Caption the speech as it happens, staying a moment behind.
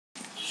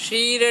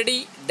Shirdi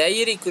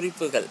diary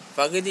குறிப்புகள்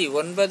பகுதி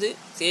 9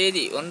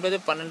 தேதி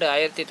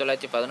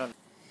 9/12/1911.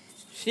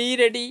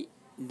 ஷீரடி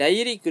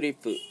டைரி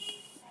குறிப்பு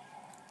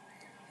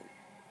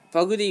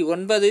பகுதி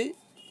 9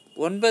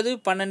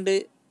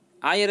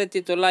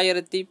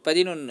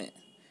 9/12/1911.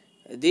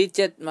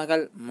 தீட்சத்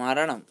மகள்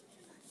மரணம்.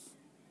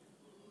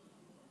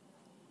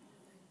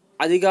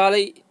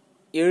 அதிகாலை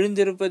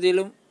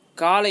எழுந்திருப்பதிலும்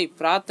காலை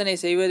பிரார்த்தனை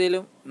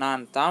செய்வதிலும்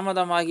நான்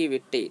தாமதமாகி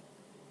விட்டேன்.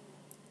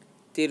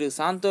 திரு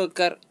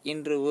சாந்தோக்கர்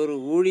இன்று ஒரு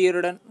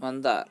ஊழியருடன்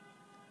வந்தார்.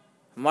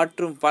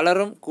 மற்றும்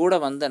பலரும் கூட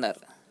வந்தனர்.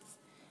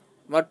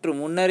 மற்றும்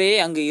முன்னரே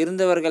அங்கு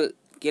இருந்தவர்கள்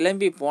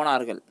கிளம்பி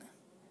போனார்கள்.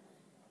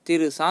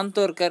 திரு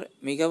சாந்தோக்கர்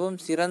மிகவும்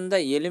சிறந்த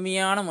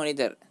எளிமையான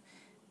மனிதர்.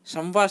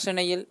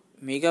 சம்பாஷணையில்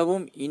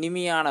மிகவும்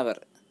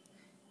இனிமையானவர்.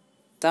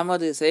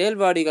 தமது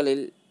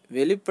செயல்பாடுகளில்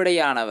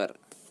வெளிப்படையானவர்.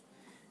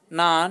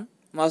 நான்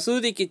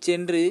மசூதிக்கு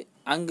சென்று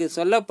அங்கு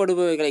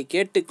சொல்லப்படுபவைகளை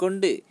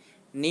கேட்டுக்கொண்டு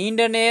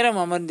நீண்ட நேரம்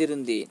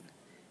அமர்ந்திருந்தேன்.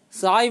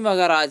 சாய்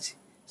மகராஜ்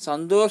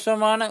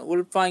சந்தோஷமான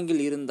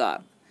உள்பாங்கில்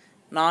இருந்தார்.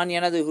 நான்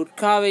எனது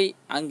ஹுட்காவை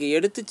அங்கு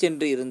எடுத்து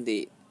சென்று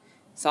இருந்தேன்.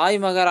 சாய்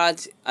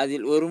மகராஜ்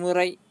அதில் ஒரு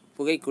முறை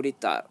புகை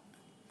குடித்தார்.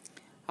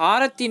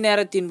 ஆரத்தி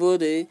நேரத்தின்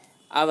போது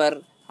அவர்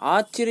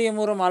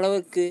ஆச்சரியமுறும்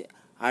அளவுக்கு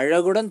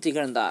அழகுடன்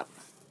திகழ்ந்தார்.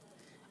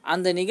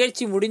 அந்த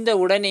நிகழ்ச்சி முடிந்த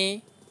உடனே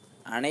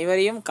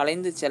அனைவரையும்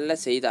கலைந்து செல்ல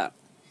செய்தார்.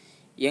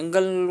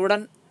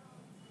 எங்களுடன்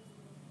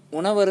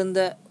உணவருந்த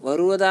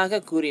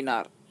வருவதாக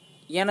கூறினார்.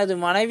 எனது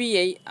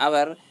மனைவியை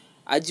அவர்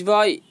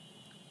அஜ்பாய்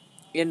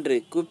என்று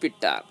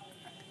கூப்பிட்டார்.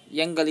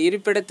 எங்கள்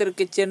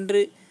இருப்பிடத்திற்கு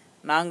சென்று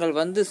நாங்கள்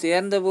வந்து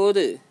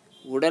சேர்ந்தபோது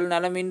உடல்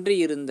நலமின்றி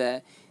இருந்த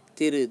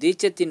திரு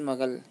தீட்சத்தின்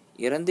மகள்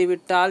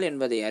இறந்துவிட்டாள்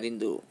என்பதை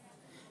அறிந்தோம்.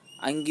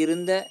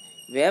 அங்கிருந்த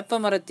வேப்ப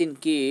மரத்தின்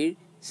கீழ்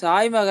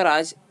சாய்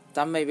மகராஜ்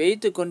தம்மை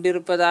வைத்து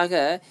கொண்டிருப்பதாக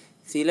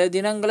சில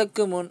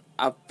தினங்களுக்கு முன்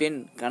அப்பெண்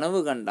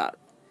கனவு கண்டாள்.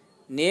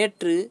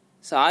 நேற்று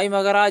சாய்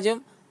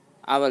மகராஜும்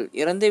அவள்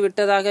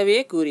இறந்துவிட்டதாகவே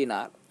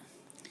கூறினார்.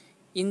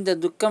 இந்த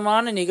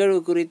துக்கமான நிகழ்வு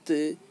குறித்து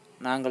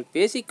நாங்கள்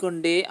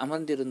பேசிக்கொண்டே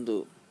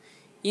அமர்ந்திருந்தோம்.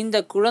 இந்த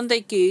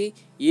குழந்தைக்கு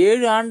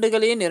 7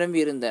 ஆண்டுகளே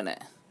நிரம்பியிருந்தன.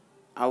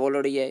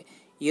 அவளுடைய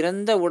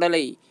இறந்த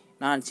உடலை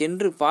நான்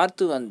சென்று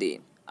பார்த்து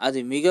வந்தேன். அது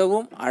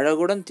மிகவும்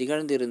அழகுடன்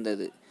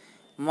திகழ்ந்திருந்தது.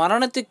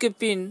 மரணத்துக்கு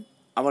பின்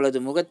அவளது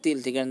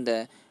முகத்தில் திகழ்ந்த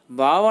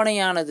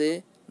பாவனையானது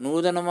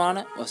நூதனமான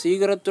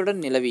வசீகரத்துடன்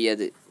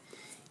நிலவியது.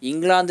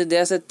 இங்கிலாந்து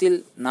தேசத்தில்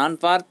நான்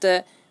பார்த்த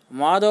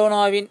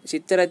மாதோனாவின்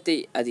சித்திரத்தை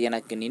அது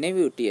எனக்கு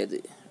நினைவூட்டியது.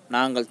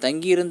 நாங்கள்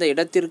தங்கியிருந்த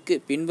இடத்திற்கு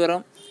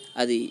பின்புறம்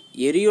அது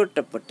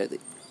எரியூட்டப்பட்டது.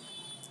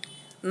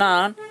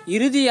 நான்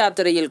இறுதி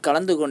யாத்திரையில்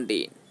கலந்து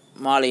கொண்டேன்.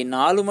 மாலை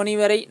 4 மணி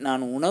வரை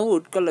நான் உணவு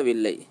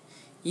உட்கொள்ளவில்லை.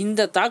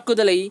 இந்த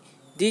தாக்குதலை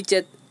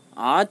தீட்சத்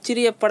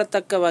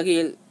ஆச்சரியப்படத்தக்க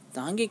வகையில்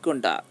தாங்கிக்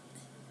கொண்டார்.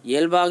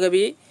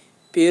 இயல்பாகவே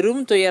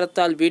பெரும்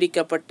துயரத்தால்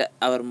பீடிக்கப்பட்ட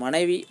அவர்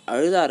மனைவி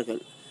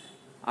அழுதார்கள்.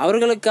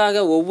 அவர்களுக்காக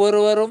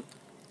ஒவ்வொருவரும்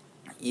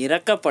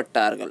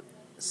இரக்கப்பட்டார்கள்.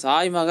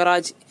 சாய்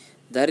மகராஜ்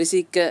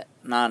தரிசிக்க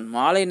நான்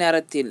மாலை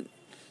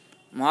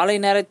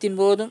நேரத்தின்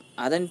போதும்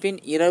அதன்பின்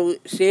இரவு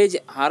ஸ்டேஜ்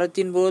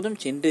ஆரத்தின் போதும்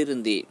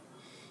சென்றிருந்தேன்.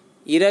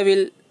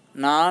 இரவில்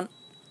நான்,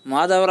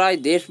 மாதவராய்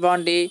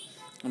தேஷ்பாண்டே,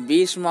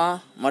 பீஷ்மா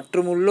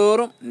மற்றும்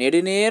உள்ளோரும்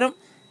நெடுநேரம்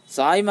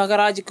சாய்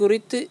மகராஜ்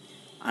குறித்து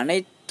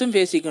அனைத்தும்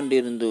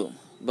பேசிக்கொண்டிருந்தோம்.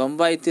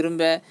 பம்பாய்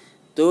திரும்ப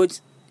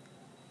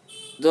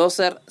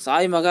தோசர்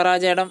சாய்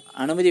மகராஜிடம்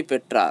அனுமதி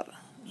பெற்றார்.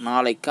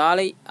 நாளை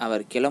காலை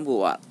அவர்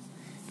கிளம்புவார்.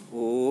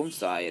 ஓம்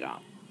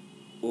சாய்ராம்,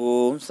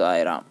 ஓம்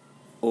சாய்ராம்,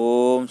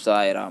 ஓம்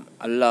சாய்ராம்.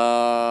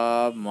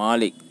 அல்லாஹ்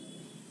மாலிக்.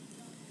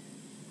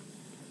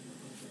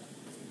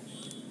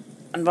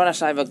 அன்பான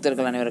சாய்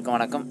பக்தர்கள் அனைவருக்கும்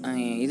வணக்கம்.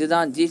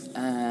 இதுதான்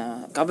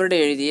கபர்டே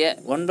எழுதிய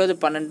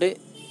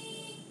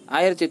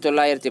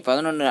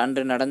 9/12/1911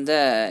 அன்று நடந்த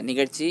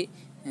நிகழ்ச்சி.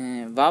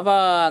 பாபா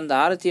அந்த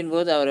ஆரத்தியின்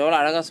போது அவர் எவ்வளோ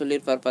அழகாக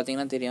சொல்லியிருப்பார்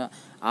பார்த்தீங்கன்னா தெரியும்.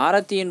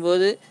 ஆரத்தியின்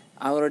போது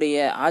அவருடைய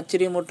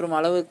ஆச்சரியமுற்றும்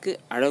அளவுக்கு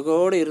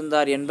அழகோடு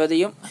இருந்தார்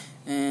என்பதையும்,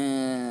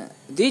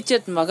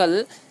 தீட்சத் மகள்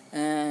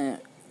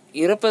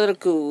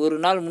இறப்பதற்கு ஒரு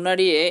நாள்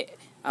முன்னாடியே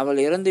அவள்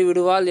இறந்து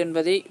விடுவாள்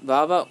என்பதை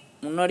பாபா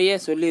முன்னாடியே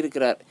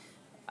சொல்லியிருக்கிறார்.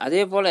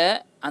 அதே போல்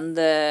அந்த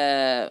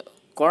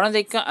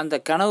குழந்தைக்கும் அந்த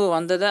கனவு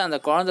வந்ததை அந்த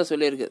குழந்தை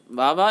சொல்லியிருக்கு.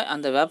 பாபா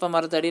அந்த வேப்ப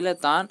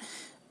மரத்தடியில் தான்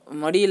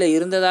மடியில்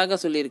இருந்ததாக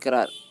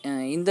சொல்லியிருக்கிறார்.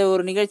 இந்த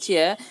ஒரு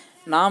நிகழ்ச்சியை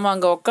நாம்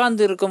அங்கே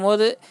உட்காந்து இருக்கும்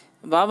போது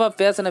பாபா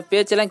பேசின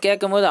பேச்செல்லாம்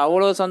கேட்கும் போது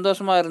அவ்வளோ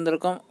சந்தோஷமாக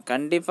இருந்திருக்கும்.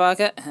 கண்டிப்பாக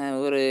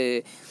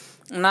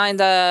நான்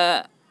இந்த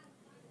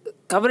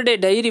கபர்டே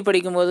டைரி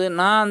படிக்கும்போது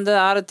நான் அந்த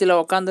ஆரத்தில்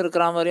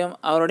உட்காந்துருக்கிற மாதிரியும்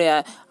அவருடைய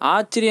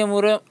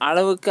ஆச்சரியமுறும்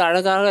அளவுக்கு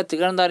அழகாக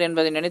திகழ்ந்தார்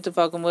என்பதை நினைத்து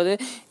பார்க்கும்போது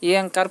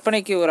என்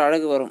கற்பனைக்கு ஒரு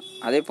அழகு வரும்.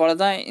 அதே போல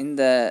தான்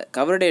இந்த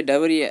கபர்டே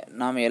டைரியை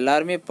நாம்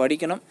எல்லாருமே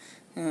படிக்கணும்.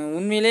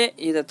 உண்மையிலே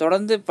இதை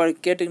தொடர்ந்து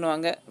கேட்டுக்கணும்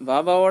வாங்க.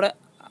 பாபாவோட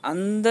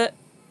அந்த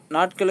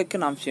நாட்களுக்கு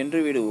நாம்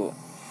சென்று விடுவோம்.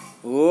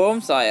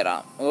 ஓம்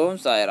சாய்ராம்,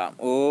 ஓம் சாய்ராம்,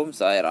 ஓம்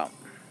சாய்ராம்.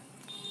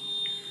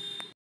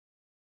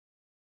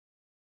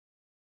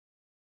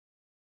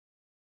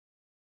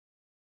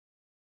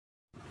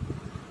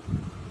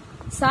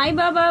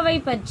 சாய்பாபாவை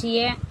பற்றிய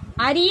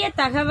அரிய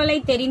தகவலை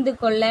தெரிந்து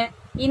கொள்ள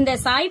இந்த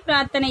சாய்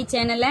பிரார்த்தனை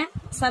சேனலை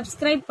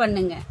சப்ஸ்கிரைப்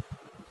பண்ணுங்க.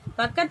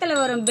 பக்கத்துல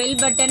வரும் பெல்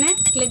பட்டனை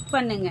கிளிக்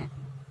பண்ணுங்க.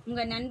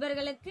 உங்க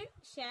நண்பர்களுக்கு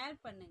ஷேர்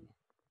பண்ணுங்க.